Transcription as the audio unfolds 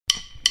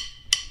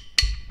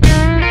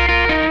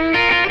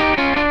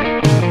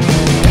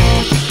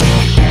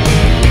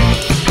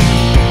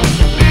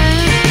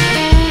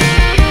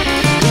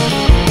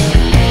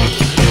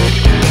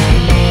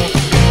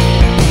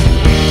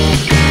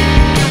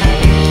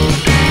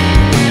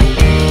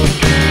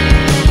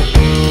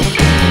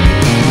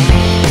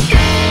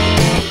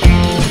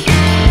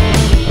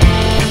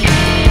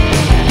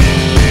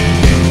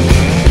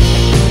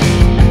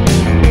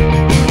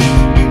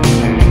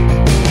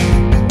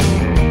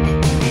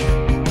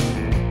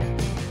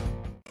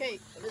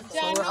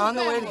on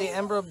the way to the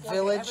Embro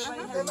village,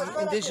 the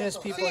indigenous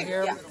people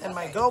here, and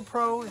my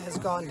GoPro has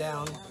gone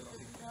down.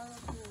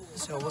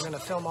 So we're going to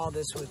film all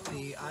this with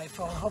the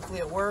iPhone. Hopefully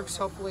it works.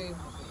 Hopefully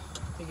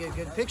we get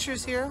good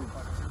pictures here.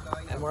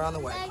 And we're on the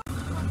way.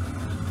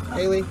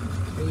 Haley,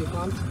 are you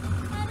pumped?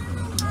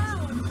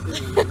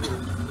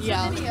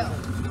 Yeah.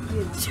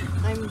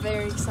 I'm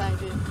very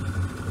excited.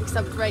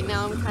 Except right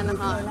now I'm kind of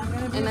hot.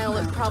 And I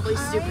look probably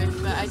stupid,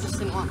 but I just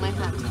didn't want my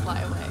hat to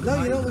fly away.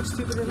 No, you don't look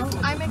stupid at all.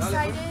 I'm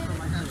excited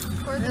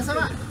for this.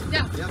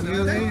 Yeah.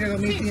 You're ready to go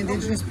meet the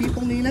indigenous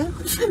people, Nina?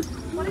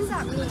 What does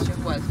that mean?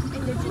 What?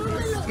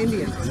 Indigenous?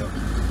 Indians.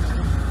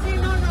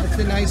 That's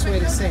a nice way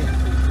to say it.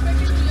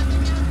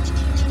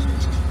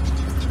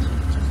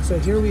 So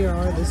here we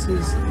are. This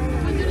is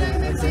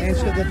the branch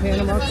of the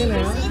Panama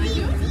Canal.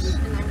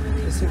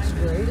 This looks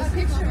great.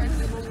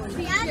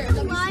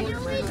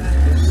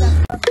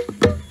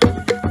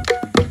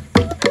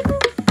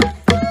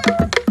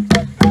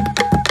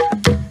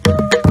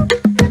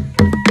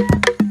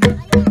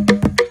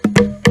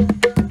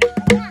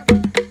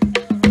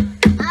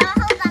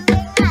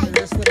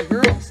 This little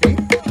girl, see?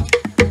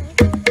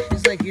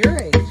 She's like your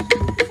age.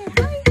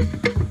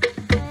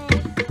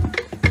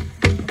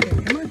 Okay,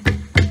 come on.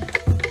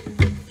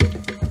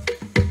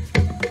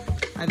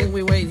 I think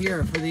we wait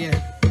here for the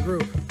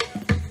group.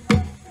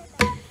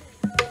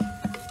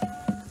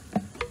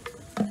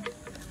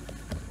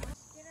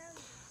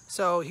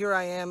 So here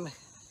I am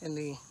in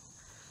the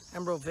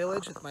Embro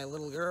village with my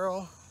little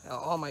girl,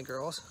 all my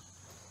girls.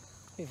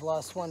 We've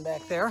lost one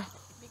back there.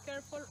 Be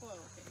careful. Oh,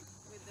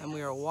 okay. And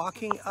we are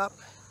walking up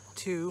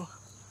to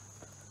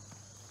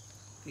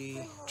the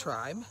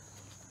tribe.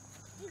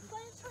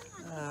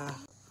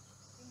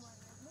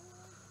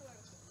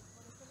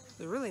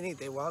 They're really neat.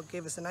 They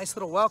gave us a nice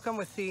little welcome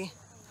with the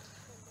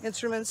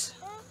instruments.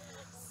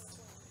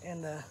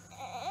 And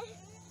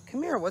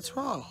come here, what's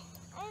wrong?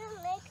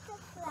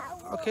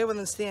 Okay, well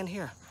then stand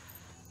here.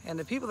 And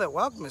the people that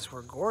welcomed us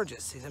were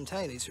gorgeous. I'm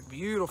telling you, these are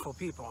beautiful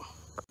people.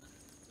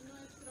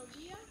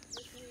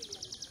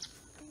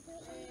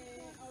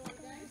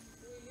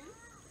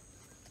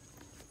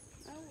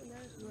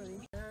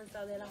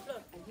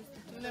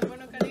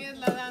 Bueno, Cari, es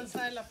la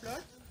danza de la flor,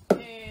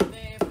 de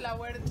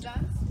flower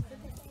dance.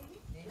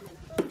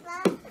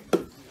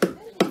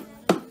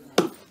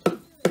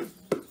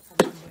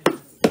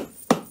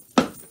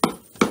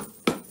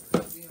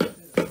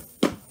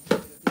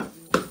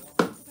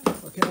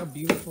 Look at how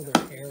beautiful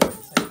their hair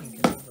is. I can't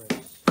get over it.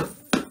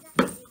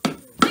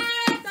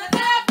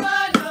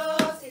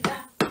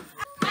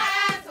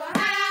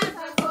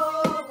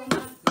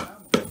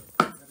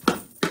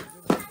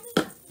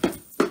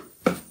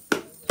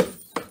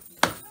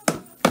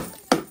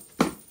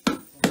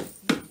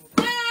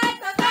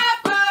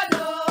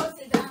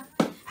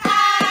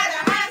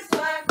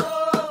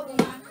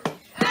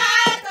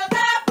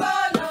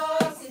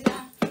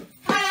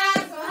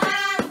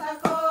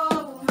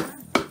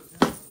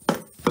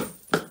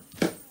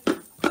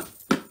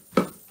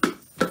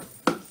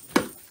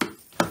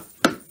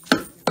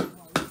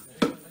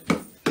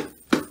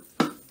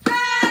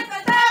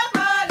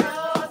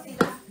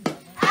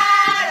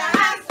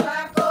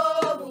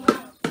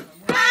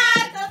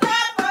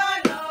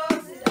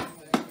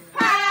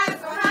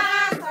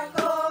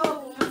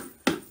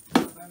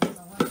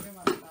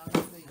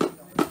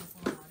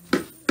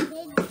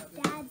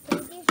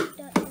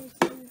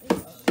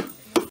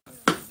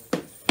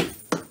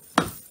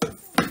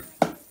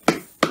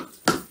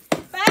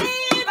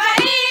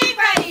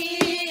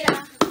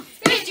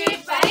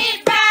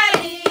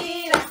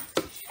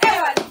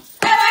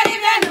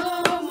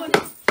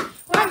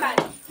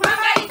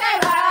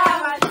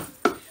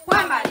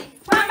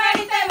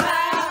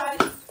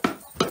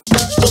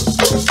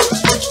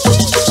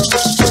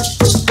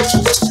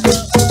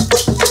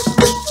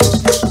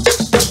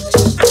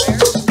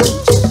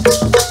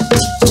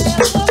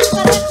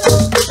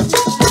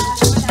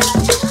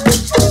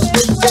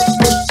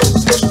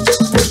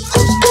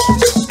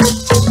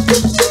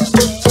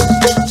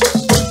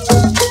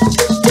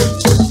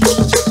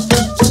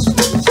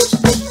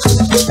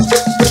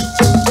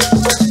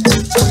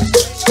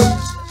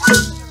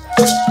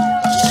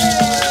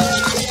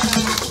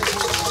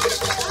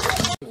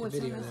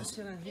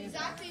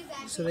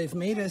 So they've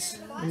made us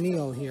a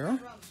meal here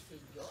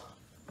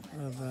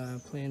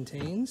of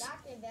plantains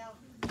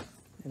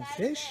and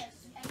fish.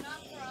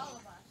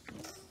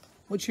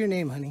 What's your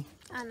name, honey?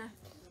 Anna.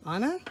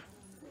 Anna?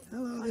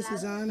 Hello, this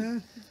is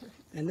Anna.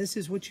 And this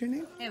is, what's your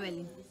name?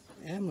 Evelyn.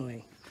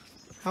 Emily.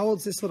 How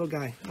old's this little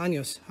guy?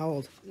 Años, how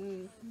old?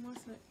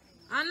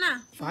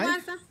 Ana,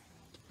 5?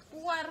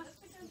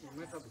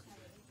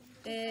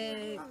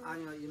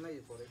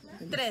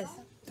 Tres.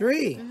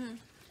 3.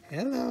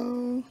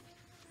 Hello.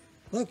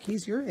 Look,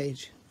 he's your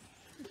age.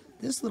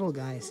 This little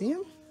guy, see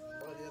him?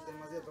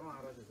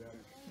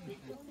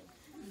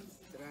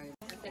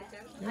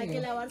 Hay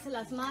que lavarse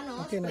las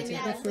manos. Okay, now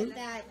take the fruit.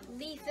 That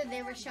leaf that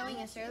they were showing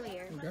us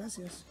earlier.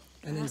 Gracias.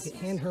 And then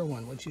hand her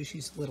one,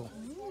 she's little.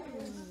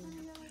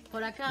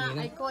 Por acá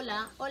hay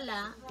cola.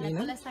 Hola. La Nina,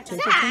 cola está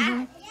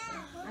acá.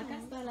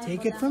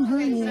 take it from her.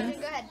 Nina.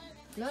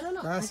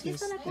 No.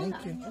 Gracias.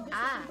 Thank you.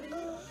 Ah.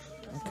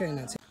 Okay,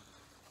 that's it.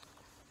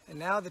 And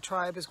now the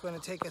tribe is going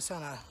to take us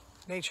on a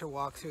nature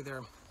walk through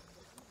their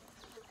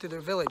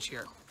village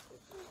here.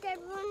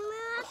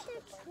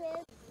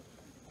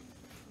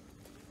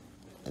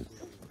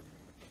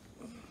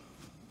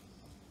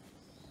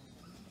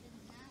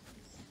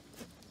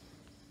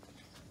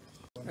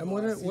 And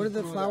what are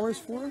the flowers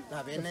for?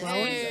 La avena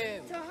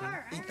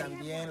y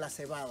también la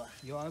cebada.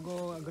 Yo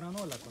hago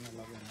granola con el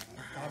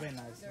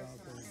avena.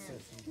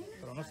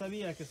 Pero no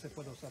sabía que se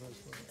puede usar el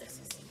flor.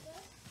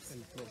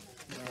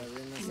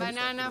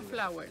 Banana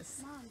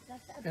flowers.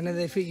 And then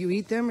if you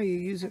eat them or you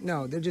use it?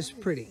 No, they're just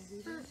pretty.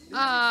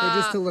 They're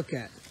just to look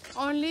at.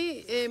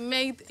 Only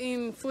made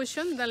in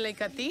fusion than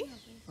like a tea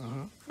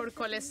for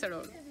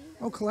cholesterol.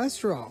 Oh,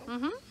 cholesterol.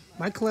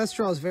 My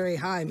cholesterol is very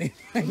high. Maybe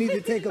I need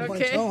to take a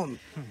bunch home.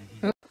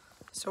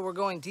 So we're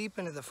going deep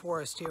into the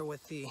forest here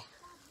with the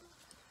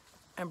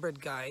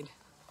inbred guide.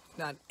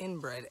 Not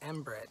inbred,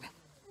 embred.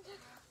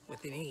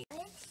 With an E.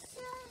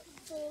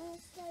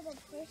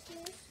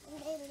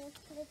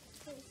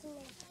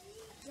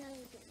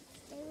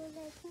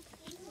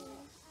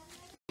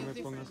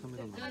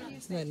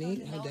 Isn't that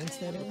neat how dense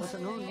that is?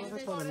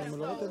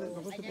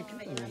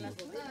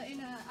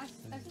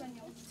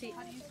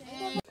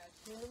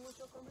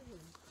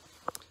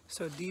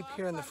 So deep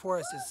here in the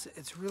forest,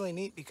 it's really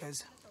neat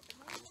because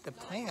the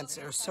plants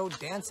are so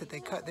dense that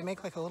they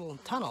make like a little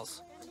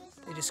tunnels.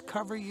 They just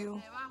cover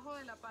you.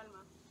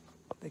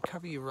 They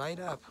cover you right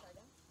up.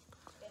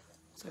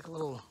 It's like a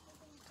little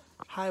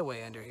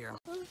highway under here.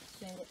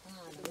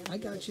 I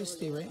got you.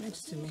 Stay right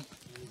next to me.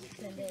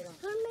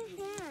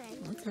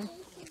 Okay.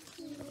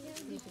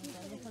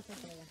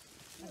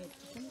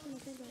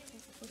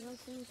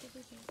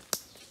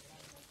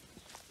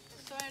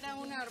 So era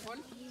un árbol.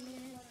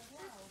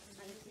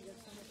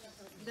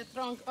 The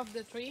trunk of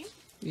the tree.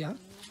 Yeah.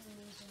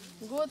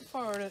 Good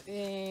for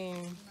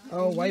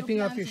Oh,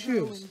 wiping off your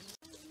shoes.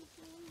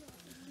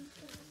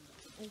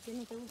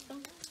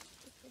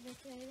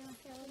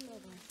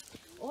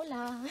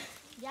 Hola.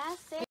 Ya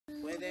sé.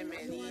 Puede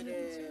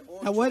medir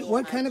Now,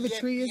 what kind of a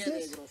tree is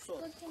this?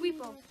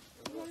 Cuipo.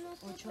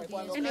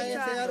 Cuando cae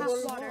ese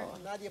árbol,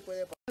 nadie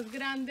puede pasar. más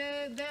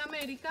grande de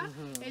América.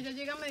 Ella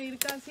llega a medir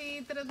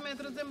casi 3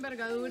 metros de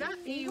envergadura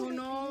y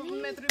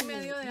 1,5 metros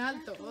de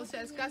alto. O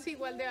sea, es casi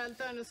igual de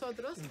alta a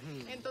nosotros.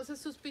 Entonces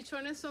sus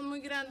pichones son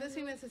muy grandes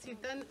y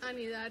necesitan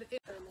anidar.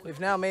 We've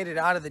now made it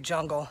out of the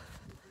jungle.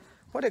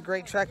 What a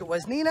great trek it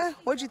was. Nina,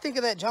 what'd you think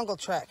of that jungle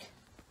trek?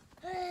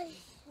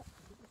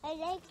 I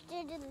liked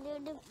it a little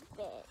bit.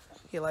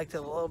 You liked it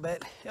a little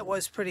bit? It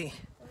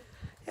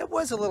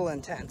was a little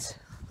intense.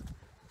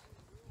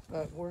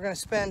 But we're gonna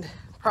spend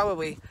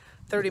probably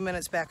 30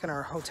 minutes back in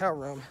our hotel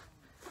room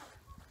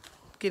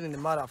getting the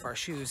mud off our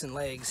shoes and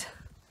legs.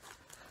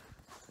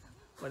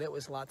 But it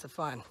was lots of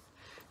fun.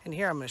 And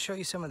here I'm gonna show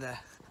you some of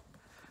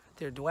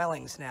their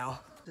dwellings now.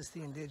 This is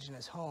the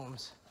indigenous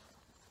homes.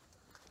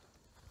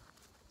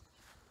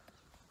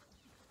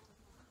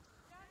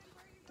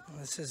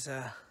 This is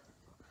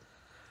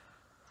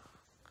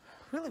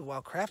really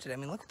well crafted. I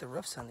mean, look at the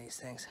roofs on these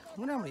things. I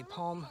wonder how many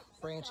palm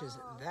branches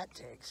that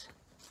takes.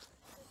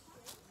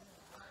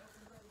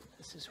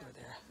 This is where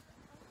they're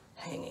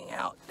hanging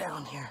out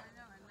down here.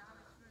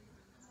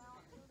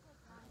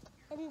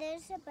 And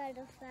there's a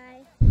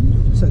butterfly.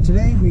 So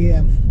today we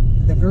have,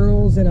 the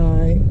girls and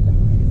I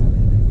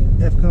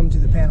have come to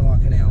the Panama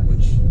Canal,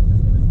 which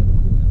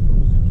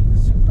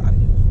I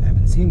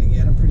haven't seen it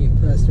yet. I'm pretty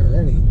impressed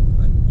already.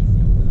 But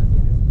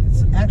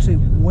it's actually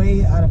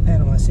way out of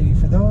Panama City.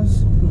 For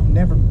those who've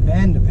never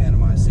been to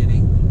Panama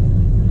City,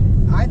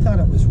 I thought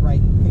it was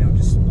right,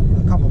 just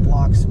a couple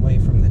blocks away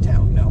from the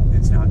town. No,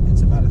 it's not.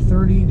 It's about a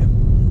 30 to,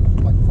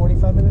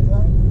 45-minute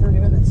drive? 30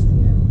 minutes?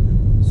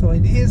 So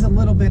it is a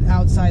little bit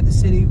outside the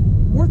city.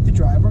 Worth the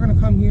drive. We're going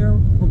to come here.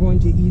 We're going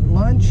to eat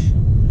lunch.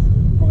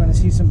 We're going to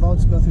see some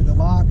boats go through the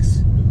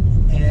locks,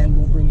 and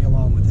we'll bring you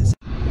along with this.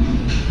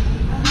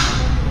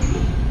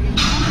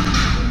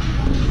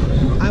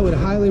 I would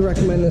highly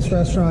recommend this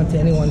restaurant to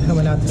anyone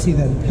coming out to see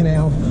the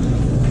canal.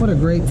 What a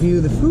great view.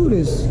 The food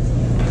is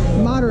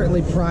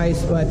moderately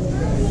priced, but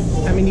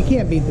I mean, you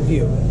can't beat the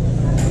view.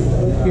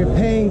 You're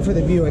paying for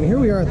the view, and here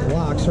we are at the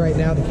locks right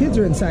now. The kids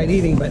are inside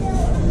eating, but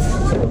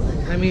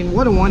I mean,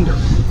 what a wonder.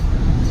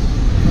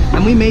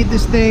 And we made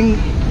this thing,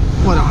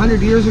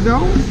 100 years ago?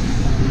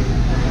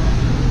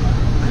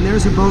 And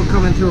there's a boat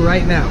coming through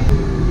right now.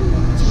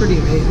 It's pretty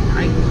amazing.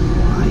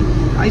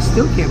 I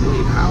still can't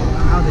believe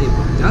how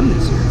they've done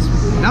this here. It's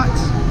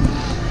nuts.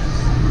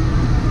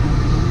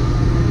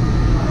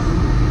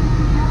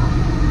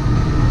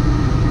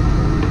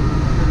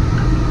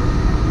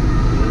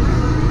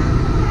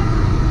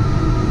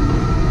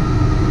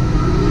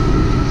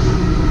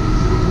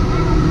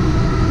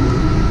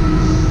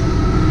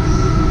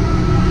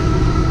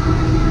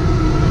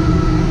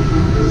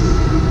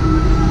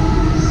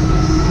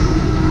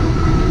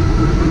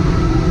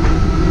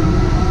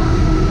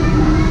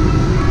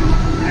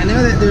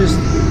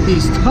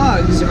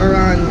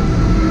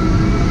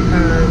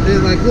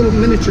 little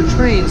miniature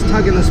trains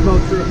tugging this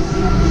boat through.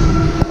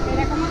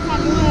 Mira cómo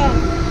salió él.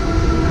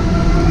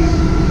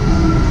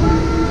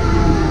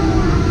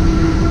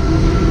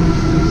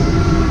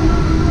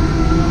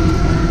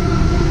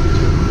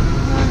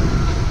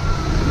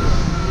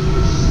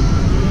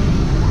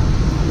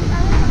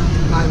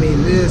 I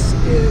mean, this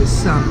is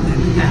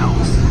something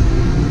else.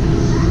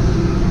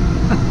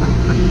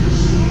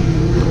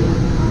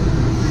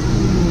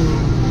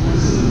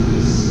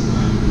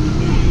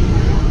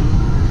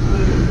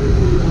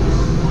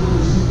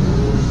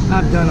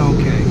 I've done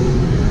okay.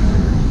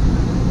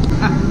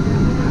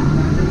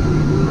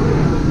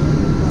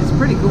 It's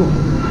pretty cool.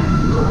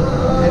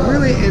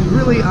 And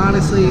really,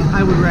 honestly,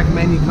 I would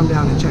recommend you come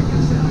down and check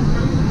this out.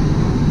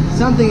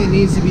 Something that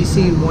needs to be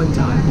seen one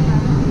time.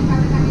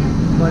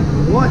 But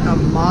what a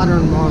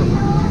modern marvel.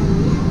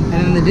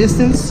 And in the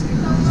distance,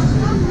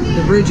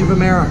 the Bridge of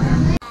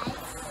America.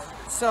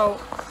 So,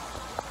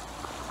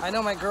 I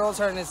know my girls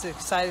aren't as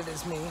excited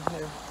as me.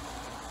 They're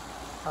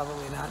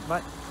probably not,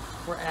 but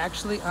we're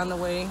actually on the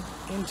way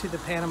into the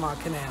Panama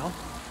Canal.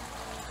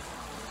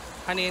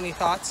 Honey, any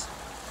thoughts?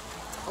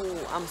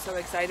 Oh, I'm so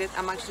excited.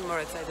 I'm actually more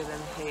excited than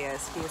he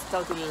is. He is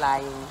totally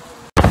lying.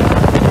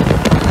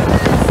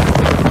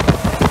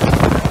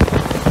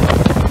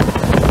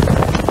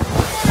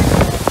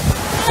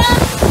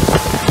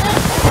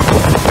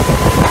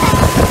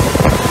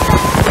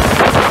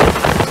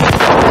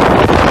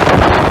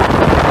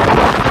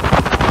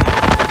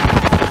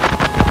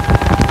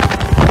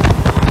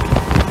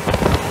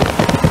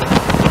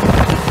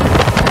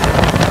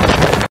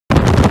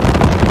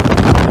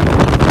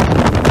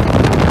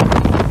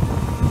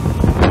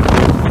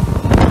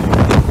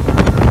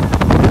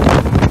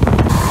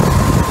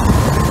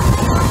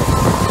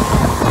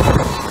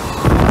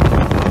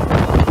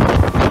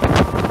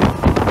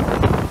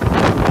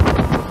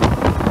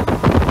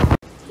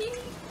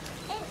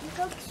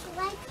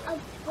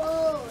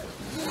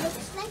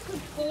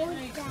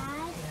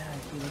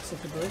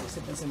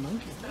 As a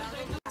monkey.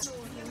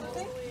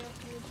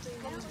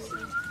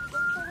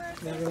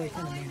 That really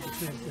kind of made the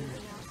trip to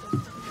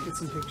get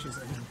some pictures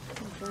of him.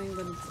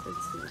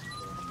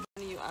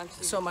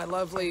 So my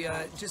lovely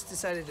just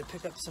decided to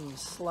pick up some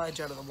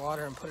sludge out of the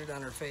water and put it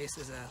on her face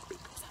as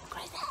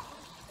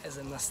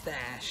a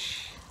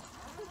mustache.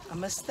 A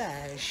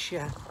mustache.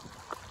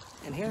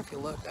 And here, if you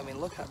look, I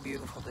mean, look how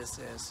beautiful this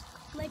is.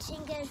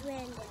 Martinka's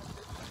random.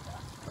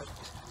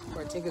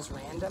 Martinka's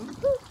random?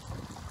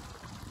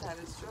 That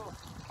is true.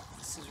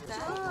 This is really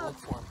what to look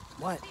for.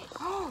 What?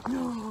 Oh,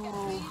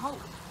 no. How?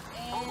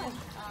 And,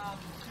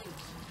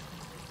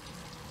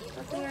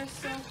 But they are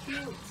so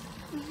cute.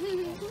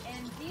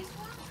 And this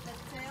one, the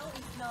tail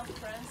is not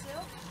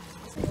prensil.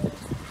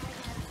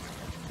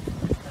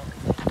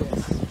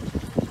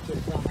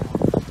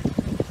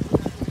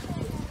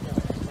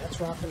 That's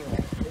rock and roll.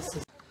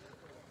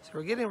 So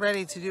we're getting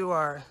ready to do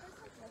our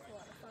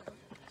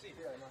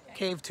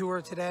cave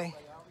tour today.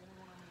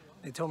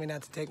 They told me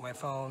not to take my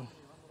phone.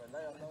 I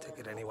took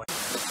it anyway.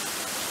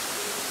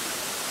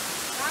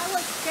 That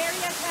was scary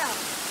as hell.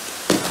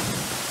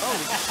 Holy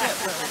shit,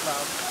 that was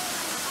loud.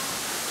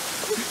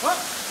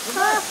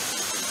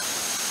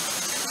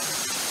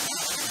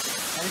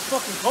 And it's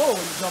fucking cold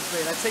when you jump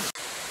in. That takes.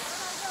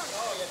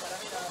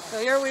 So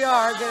here we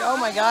are. Oh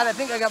my god, I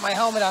think I got my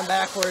helmet on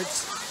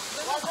backwards.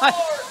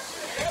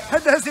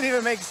 That doesn't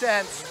even make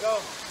sense.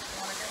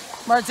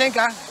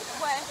 Martinka,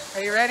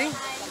 are you ready?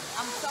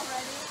 I'm so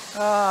ready.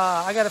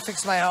 I gotta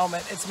fix my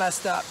helmet. It's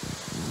messed up.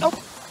 Nope.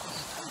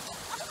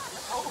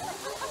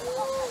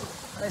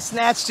 I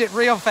snatched it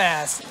real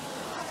fast.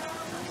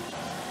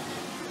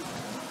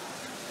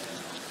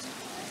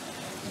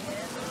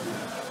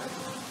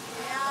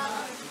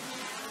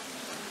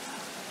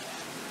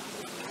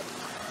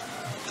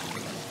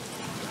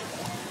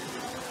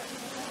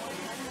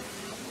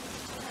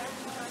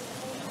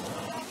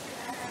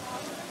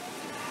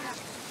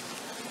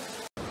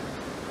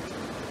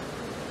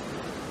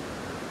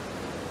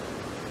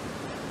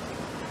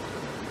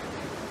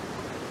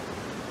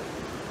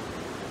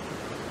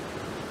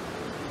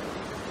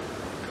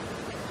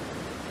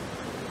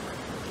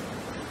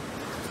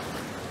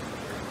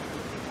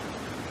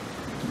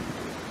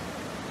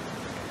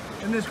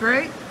 Isn't this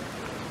great? It's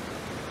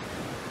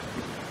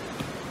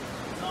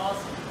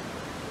awesome.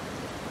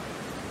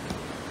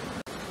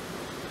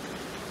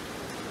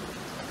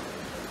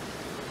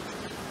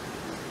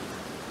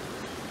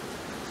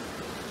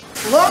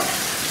 Look!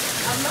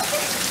 I'm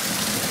looking.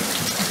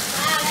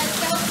 Wow, that's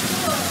so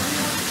cool.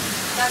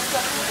 That's so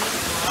cool.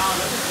 Wow,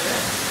 look at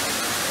this.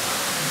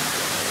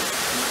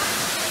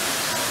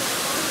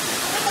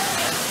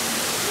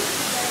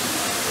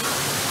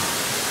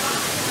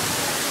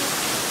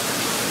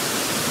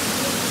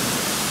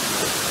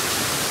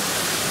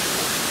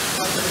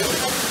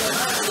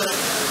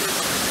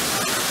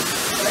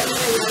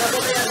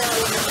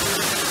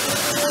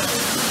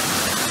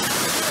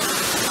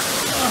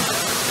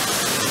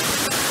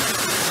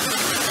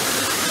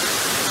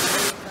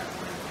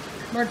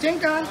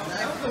 Martinka. Oh,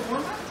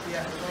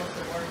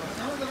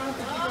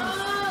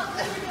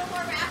 can we do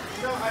more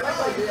rafting?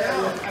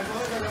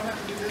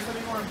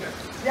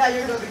 Yeah,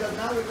 you know, because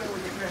now we're going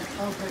with your friends.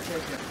 Okay.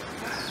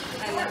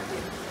 I love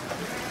you.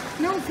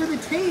 No, for the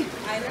tape.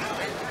 I know,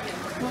 I love you.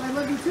 Well, I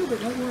love you too,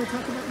 but don't you want to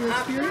talk about your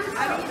experience?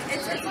 I mean,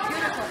 it's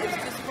beautiful. It's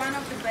just one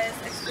of the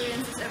best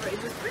experiences ever.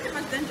 It was pretty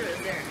much dangerous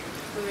there.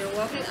 We were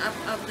walking up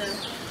the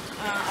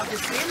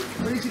stream.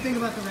 What did you think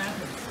about the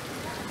rapids?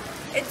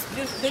 It's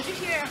just, did you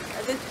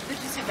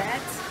see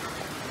bats?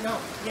 No.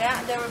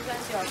 Yeah, there were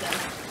plenty of them.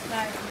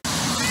 Nice.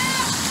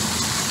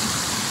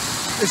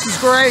 This is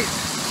great.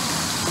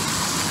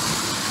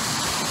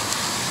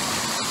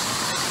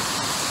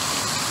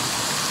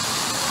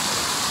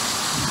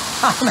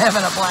 I'm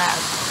having a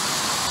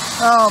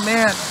blast. Oh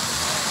man.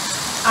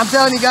 I'm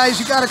telling you guys,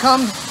 you gotta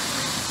come.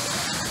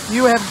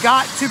 You have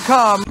got to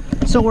come.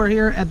 So we're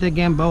here at the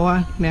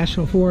Gamboa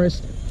National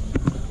Forest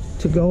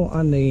to go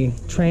on the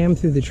tram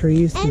through the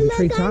trees, through the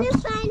treetops. And we're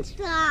going to find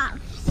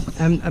sloths.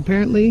 And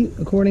apparently,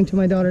 according to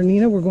my daughter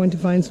Nina, we're going to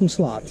find some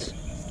sloths.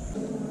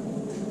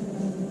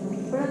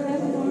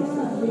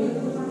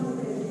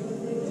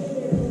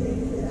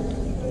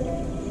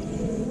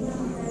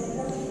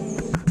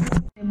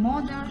 The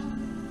modern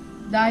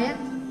diet,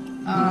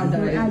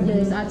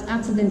 yes,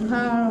 accident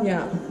car,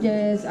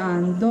 yes,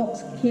 and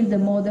dogs kill the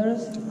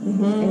mothers.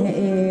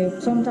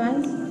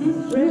 Sometimes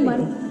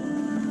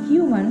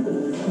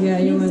human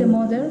kills the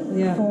mother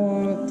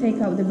for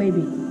take out the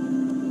baby.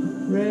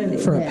 Really?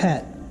 For a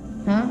pet?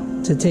 Huh?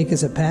 To take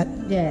as a pet?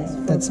 Yes.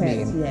 For That's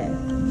pets, mean. Yes.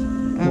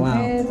 Wow.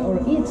 Pets or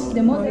eats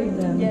the mother.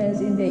 Yes,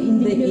 in the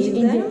indigenous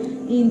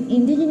in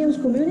indigenous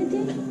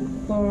community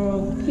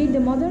for kill the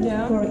mother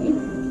for eat.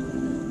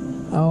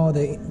 Oh,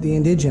 the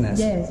indigenous.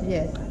 Yes,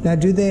 yes. Now,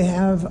 do they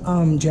have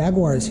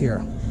jaguars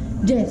here?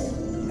 Yes.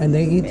 And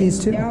they eat these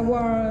too?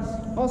 Jaguars,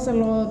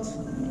 ocelots.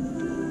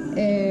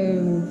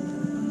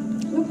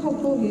 Look how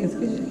cool he is.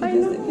 He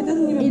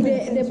doesn't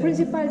even The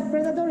principal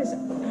predator is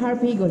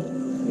harp eagle.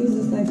 He's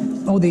just like...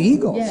 Oh, the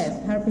eagles?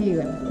 Yes, harp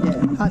eagle.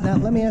 Yes. Now,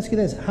 let me ask you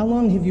this. How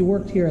long have you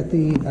worked here at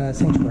the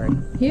sanctuary?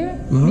 Here?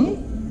 Me?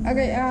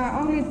 Okay,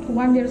 only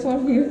 1 year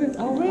old here.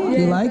 Oh, really?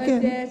 Do you like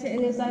it? Yes,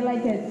 I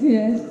like it.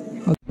 Yes.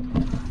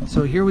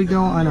 So here we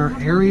go on our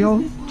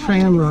aerial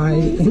tram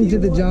ride into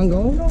the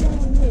jungle.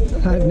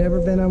 I've never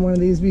been on one of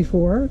these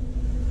before.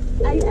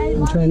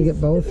 I'm trying to get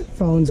both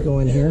phones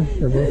going here,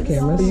 or both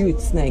cameras. Huge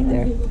snake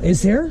there.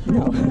 Is there?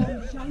 No.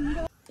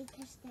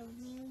 Because they're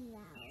really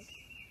loud.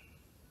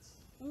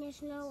 And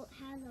there's no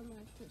halo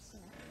monkeys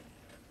there.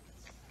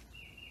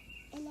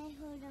 And I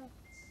heard a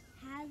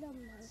halo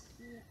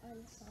monkey on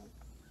the phone.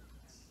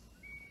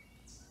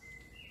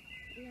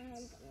 Now I'm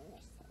gonna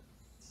listen.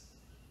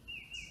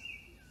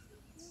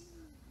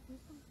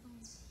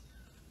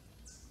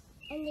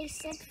 And they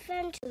said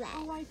fun to that.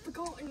 Oh, I'd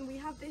forgotten. We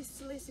have this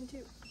to listen to.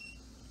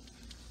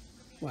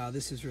 Wow,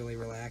 this is really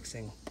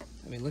relaxing.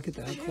 I mean, look at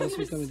that, how close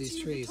we come to these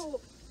trees.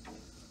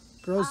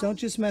 Girls, don't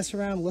just mess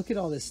around. Look at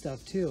all this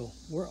stuff, too.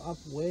 We're up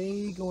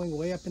going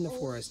way up in the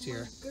forest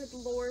here. Good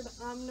Lord,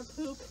 I'm gonna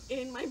poop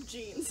in my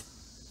jeans.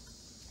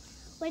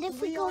 What if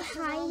we go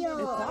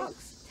higher?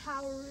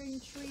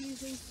 Towering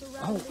trees and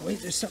surrounding. Oh,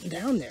 wait, there's something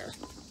down there.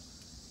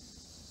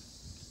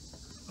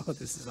 Oh,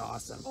 this is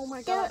awesome. Oh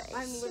my God,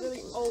 I'm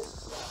literally,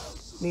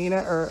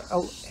 Nina,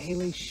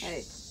 Haley,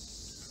 Hey.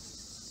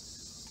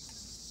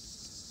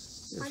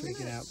 You're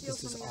freaking out.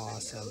 This is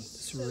awesome.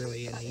 This is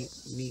really a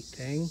neat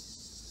thing.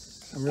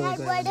 I'm really Dad,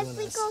 glad what we're if doing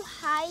we this. go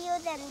higher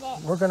than this?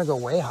 We're gonna go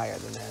way higher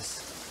than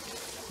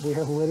this. We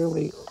are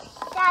literally.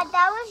 Dad,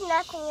 that was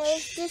nothing. It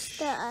was just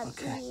the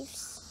Okay.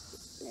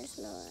 leaves. There's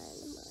no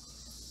animal.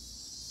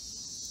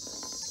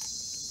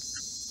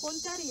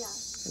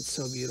 It's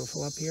so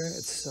beautiful up here.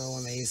 It's so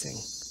amazing.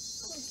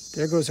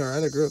 There goes our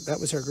other group. That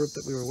was our group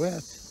that we were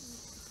with.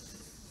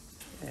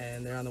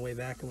 And they're on the way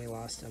back and we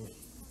lost them.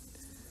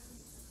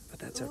 But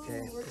that's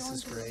okay. This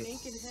is great.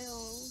 Naked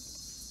Hill.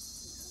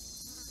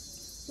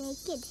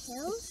 Naked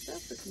Hill?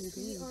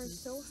 We are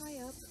so high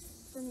up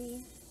for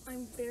me.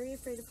 I'm very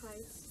afraid of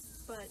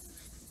heights, but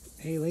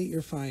Haley,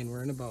 you're fine.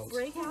 We're in a boat.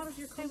 break out of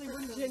your comfort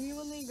zone. We're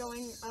genuinely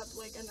going up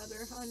like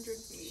another 100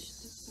 feet.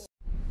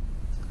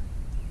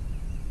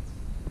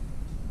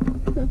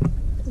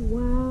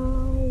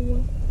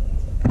 Wow.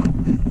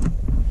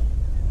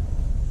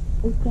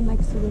 It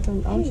connects to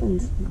different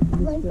oceans.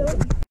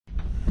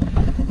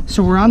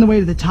 So we're on the way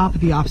to the top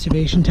of the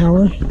observation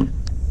tower.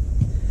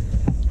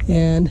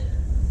 And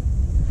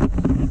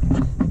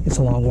it's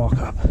a long walk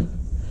up.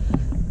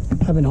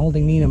 I've been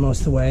holding Nina most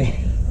of the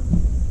way.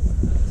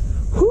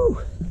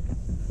 Whew!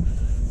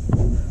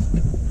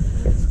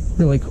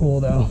 Really cool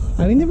though.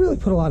 I mean, they really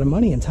put a lot of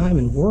money and time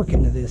and work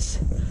into this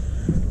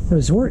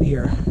resort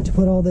here to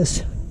put all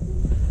this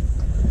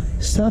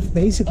stuff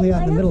basically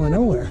out in the middle of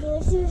nowhere.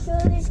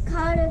 It's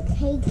called a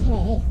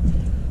KK.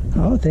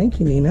 Oh, thank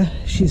you, Nina.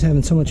 She's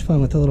having so much fun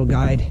with the little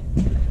guided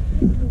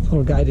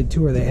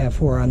tour they have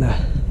for her on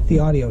the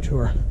audio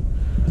tour.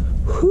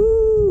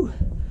 Whoo!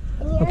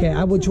 Okay,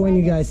 I will join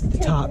you guys at the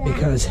top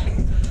because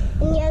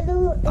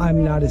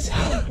I'm not as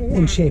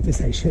in shape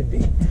as I should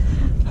be.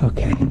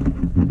 Okay.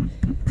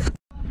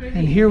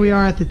 And here we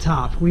are at the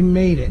top. We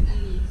made it.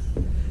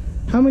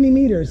 How many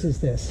meters is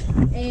this?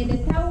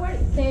 The tower,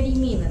 30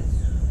 minutes.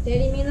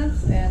 30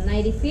 minutes,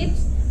 90 feet,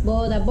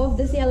 but above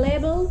the sea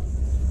level,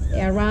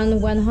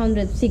 around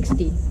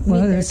 160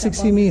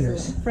 160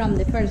 meters. From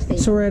the first stage.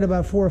 So we're at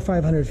about 400 or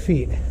 500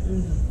 feet.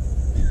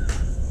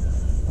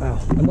 Wow.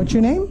 And what's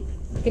your name?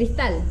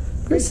 Cristal.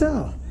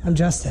 Cristal. I'm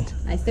Justin.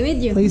 Nice to meet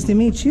you. Pleased to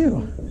meet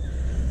you.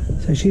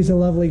 So she's a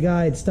lovely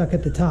guide stuck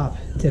at the top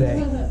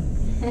today.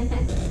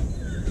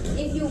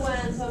 If you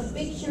want some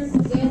pictures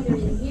together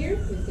in here,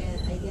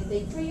 I can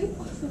take for you.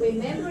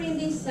 Remember, in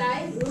this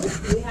side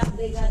roof, we have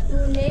the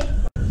Gatun Lake.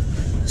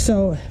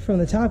 So from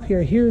the top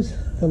here, here's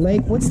the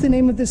lake. What's the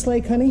name of this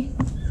lake, honey?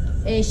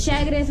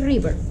 Chagres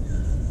River.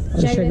 Oh,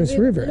 Chagres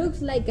River.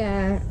 Looks like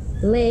a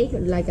lake,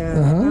 like a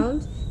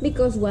pond,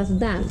 because was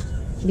dammed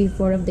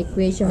before of the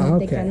creation of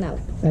the canal.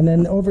 And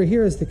then over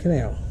here is the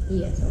canal.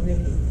 Yes, over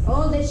here.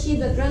 All the ships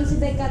that transit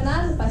the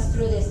canal pass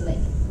through this lake,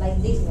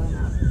 like this one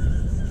now.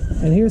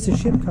 And here's a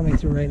ship coming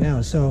through right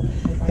now. So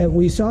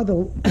we saw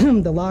the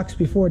the locks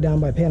before down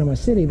by Panama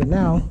City, but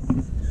now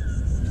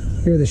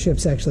here are the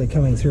ships actually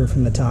coming through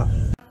from the top.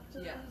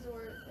 Yeah.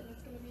 Resort, and it's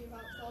going to be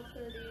about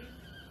 12:30.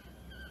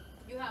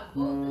 You have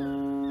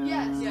boat.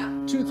 Yes. Yeah.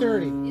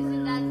 2:30.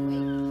 Isn't that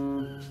way?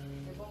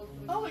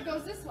 Oh, it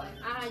goes this way.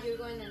 You're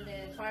going in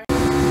the far.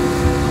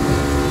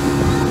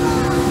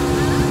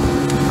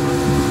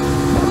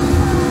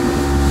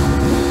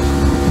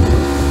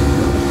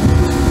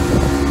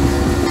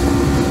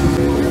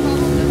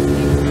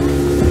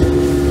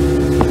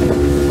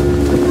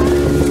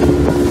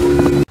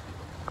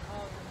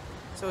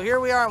 So here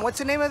we are, and what's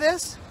the name of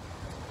this?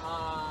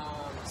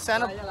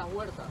 Santa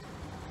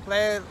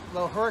Playa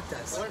Los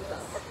Huertas.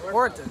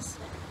 Huertas.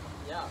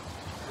 Yeah.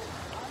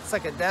 It's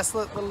like a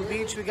desolate little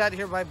beach we got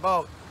here by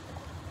boat.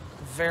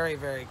 Very,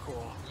 very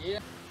cool. Yeah.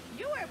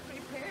 You are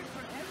prepared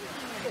for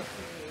everything.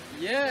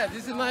 Yeah,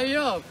 this is my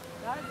job.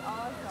 That's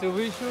awesome. To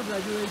be sure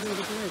that you enjoy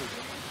the place.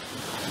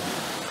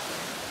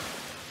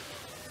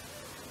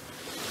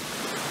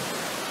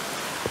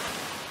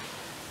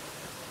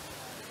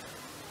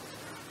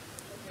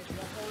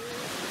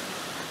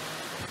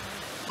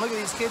 Look at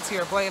these kids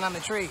here playing on the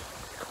tree.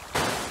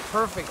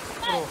 Perfect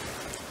little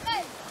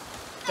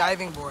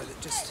diving board that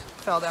just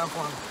fell down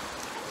for them.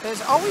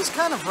 There's always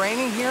kind of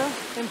raining here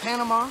in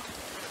Panama.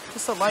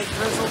 Just a light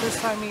drizzle this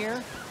time of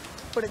year.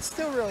 But it's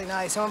still really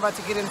nice. I'm about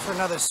to get in for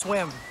another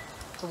swim.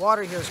 The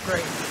water here is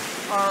great.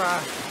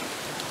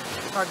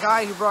 Our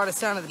guy who brought us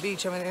down to the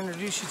beach, I'm going to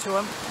introduce you to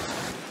him.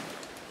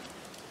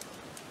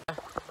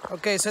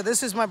 Okay, so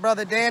this is my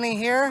brother Danny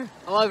here.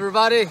 Hello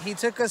everybody. He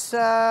took us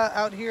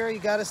out here, he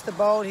got us the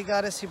boat, he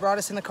brought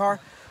us in the car.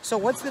 So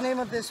what's the name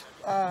of this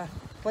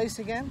place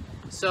again?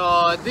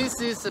 So this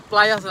is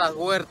Playa Las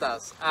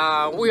Huertas.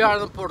 We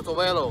are in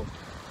Portobello.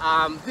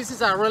 This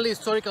is a really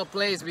historical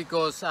place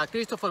because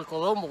Christopher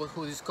Columbus,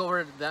 who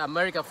discovered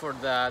America for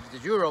the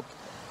Europe,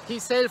 he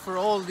sailed for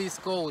all these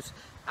coasts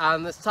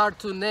and started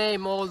to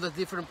name all the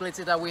different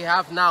places that we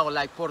have now,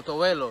 like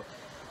Portobello.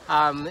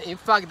 In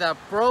fact, the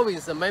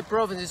main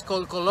province is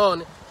called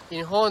Colón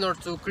in honor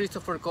to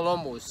Christopher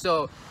Columbus.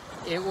 So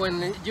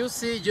when you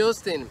see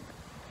Justin,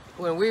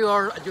 when we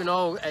were,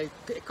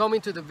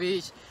 coming to the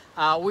beach,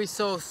 we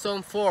saw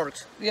some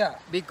forks. Yeah.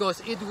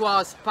 Because it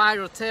was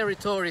pirate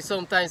territory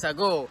some times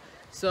ago.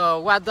 So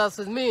what does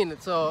it mean?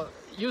 So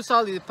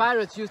usually the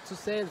pirates used to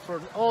sail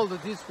for all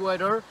of this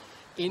weather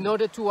in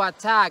order to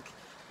attack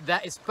the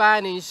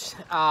Spanish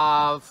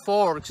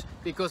forks,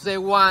 because they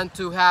want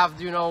to have,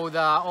 all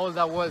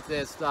the wealth,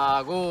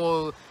 the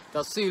gold,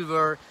 the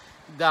silver,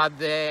 that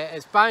the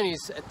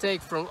Spanish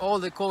take from all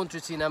the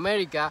countries in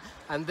America,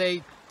 and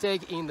they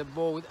take in the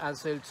boat and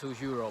sail to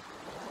Europe.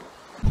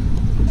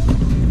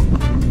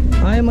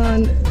 I'm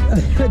on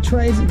a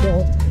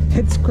tricycle.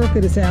 It's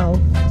crooked as hell.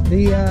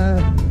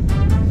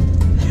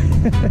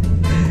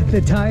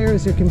 The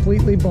tires are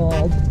completely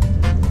bald,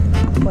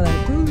 but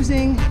I'm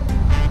cruising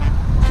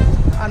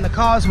on the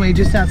causeway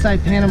just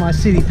outside Panama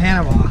City,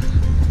 Panama.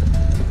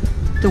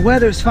 The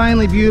weather's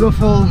finally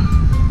beautiful.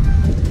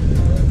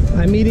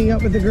 I'm meeting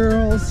up with the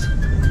girls.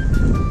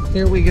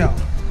 Here we go.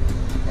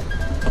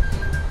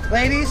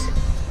 Ladies,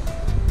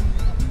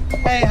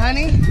 hey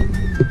honey.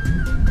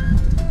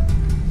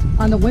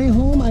 On the way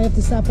home, I have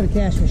to stop at a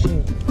cash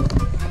machine.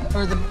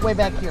 Or the way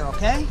back here,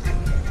 okay?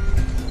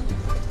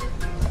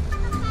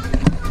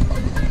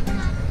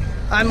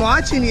 I'm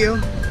watching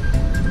you.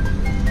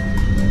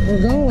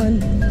 We're going.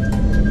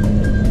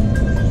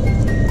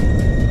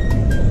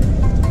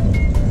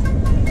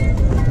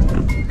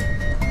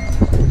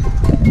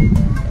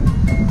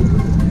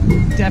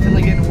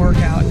 Definitely getting a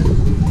workout.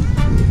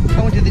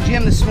 I went to the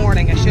gym this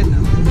morning. I shouldn't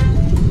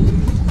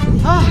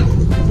have.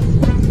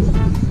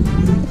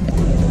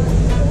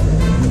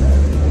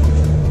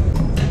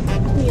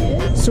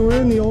 So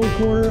we're in the old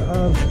quarter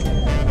of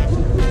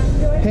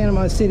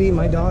Panama City.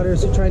 My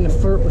daughters are trying to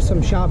flirt with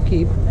some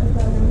shopkeep.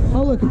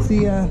 Oh look, it's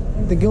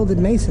the Gilded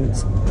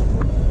Masons.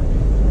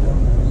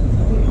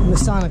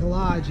 Masonic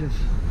Lodge of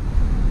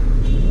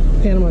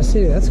Panama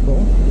City. That's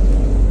cool.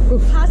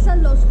 Oof. Casa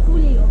Los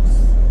Culios.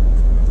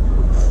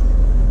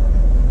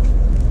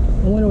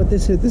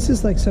 this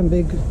is like some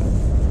big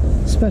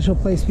special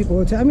place people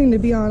go to. I mean, to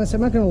be honest,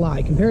 I'm not going to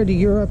lie. Compared to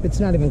Europe, it's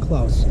not even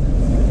close.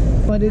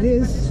 But it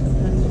is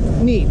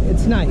neat.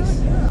 It's nice.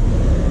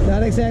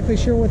 Not exactly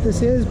sure what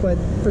this is, but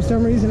for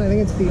some reason, I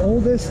think it's the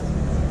oldest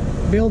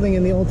building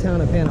in the old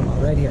town of Panama,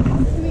 right here.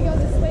 Can we go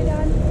this way,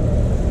 Dad?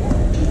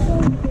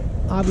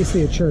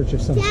 Obviously a church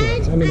of some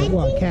sort. I mean,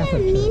 well, a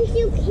Catholic church. That means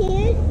you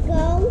can't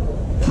go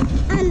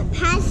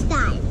past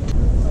that.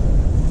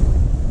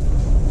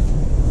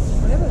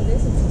 Whatever it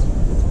is, it's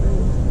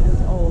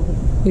old.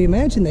 Well, you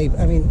imagine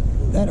I mean,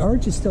 that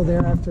arch is still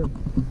there after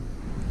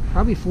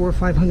probably 400 or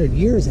 500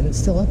 years, and it's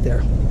still up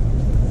there.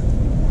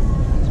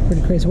 It's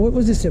pretty crazy. What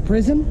was this, a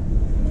prison?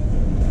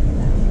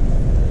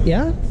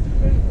 Yeah?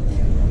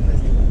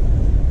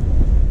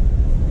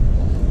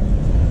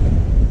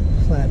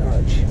 Flat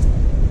arch.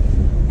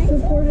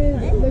 Supported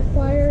the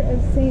choir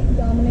of St.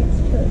 Dominic's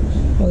Church.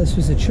 Oh, this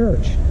was a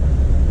church.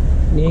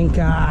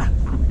 Ninka.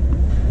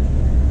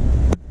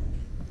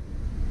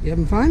 You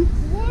having fun?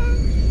 Yeah.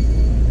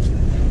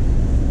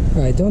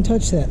 All right, don't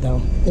touch that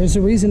though. There's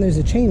a reason there's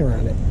a chain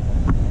around it.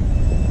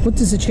 What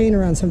does a chain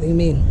around something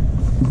mean?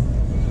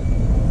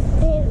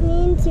 It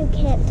means you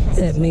can't touch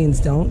it. It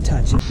means don't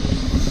touch it.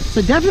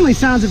 So definitely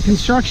sounds of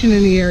construction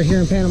in the air here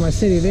in Panama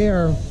City. They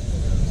are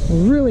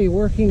really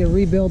working to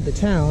rebuild the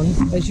town.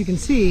 As you can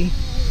see,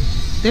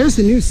 there's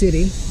the new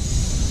city.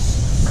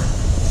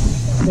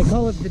 They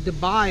call it the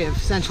Dubai of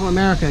Central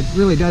America. It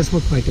really does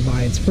look like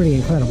Dubai. It's pretty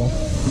incredible.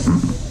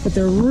 But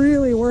they're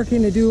really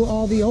working to do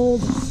all the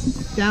old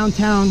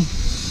downtown,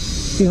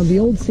 you know, the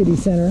old city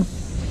center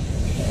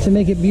to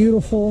make it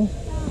beautiful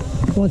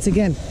once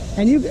again.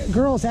 And you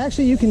girls,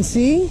 actually you can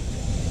see,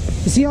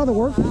 you see all the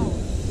work,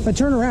 but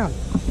turn around.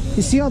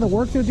 You see all the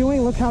work they're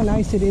doing? Look how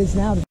nice it is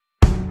now.